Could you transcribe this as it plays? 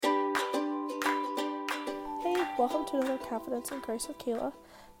welcome to another Confidence in Christ with Kayla.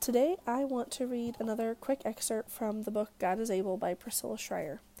 Today I want to read another quick excerpt from the book God is Able by Priscilla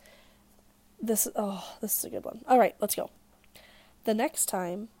Shirer. This is a good one. Alright, let's go. The next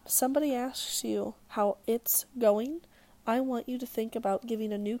time somebody asks you how it's going, I want you to think about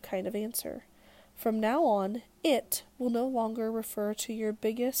giving a new kind of answer. From now on, it will no longer refer to your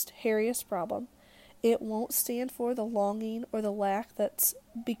biggest, hairiest problem. It won't stand for the longing or the lack that's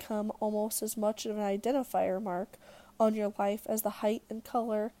become almost as much of an identifier mark on your life as the height and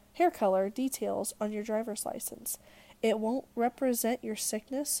hair color details on your driver's license. It won't represent your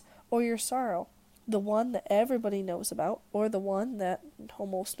sickness or your sorrow, the one that everybody knows about or the one that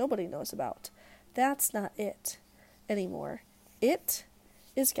almost nobody knows about. That's not it anymore. It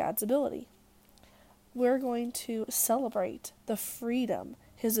is God's ability. We're going to celebrate the freedom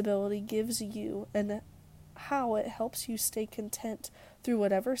His ability gives you and how it helps you stay content through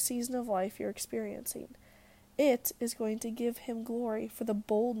whatever season of life you're experiencing. It is going to give Him glory for the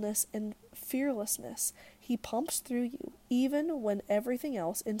boldness and fearlessness He pumps through you, even when everything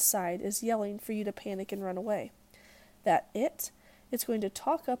else inside is yelling for you to panic and run away. That it is going to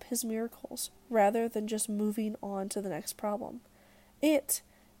talk up His miracles rather than just moving on to the next problem. It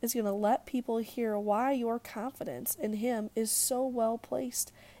is going to let people hear why your confidence in Him is so well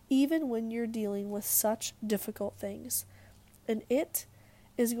placed, even when you're dealing with such difficult things. And it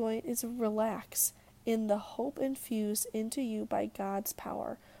is going to relax in the hope infused into you by God's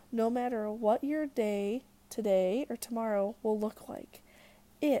power, no matter what your day, today, or tomorrow will look like.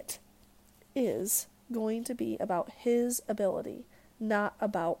 It is going to be about His ability, not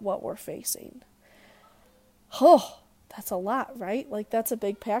about what we're facing. That's a lot, right? Like, that's a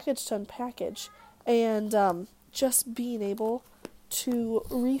big package to unpackage. And just being able to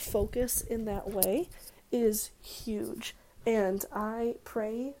refocus in that way is huge. And I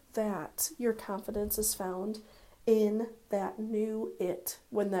pray that your confidence is found in that new it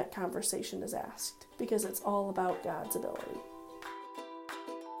when that conversation is asked, because it's all about God's ability.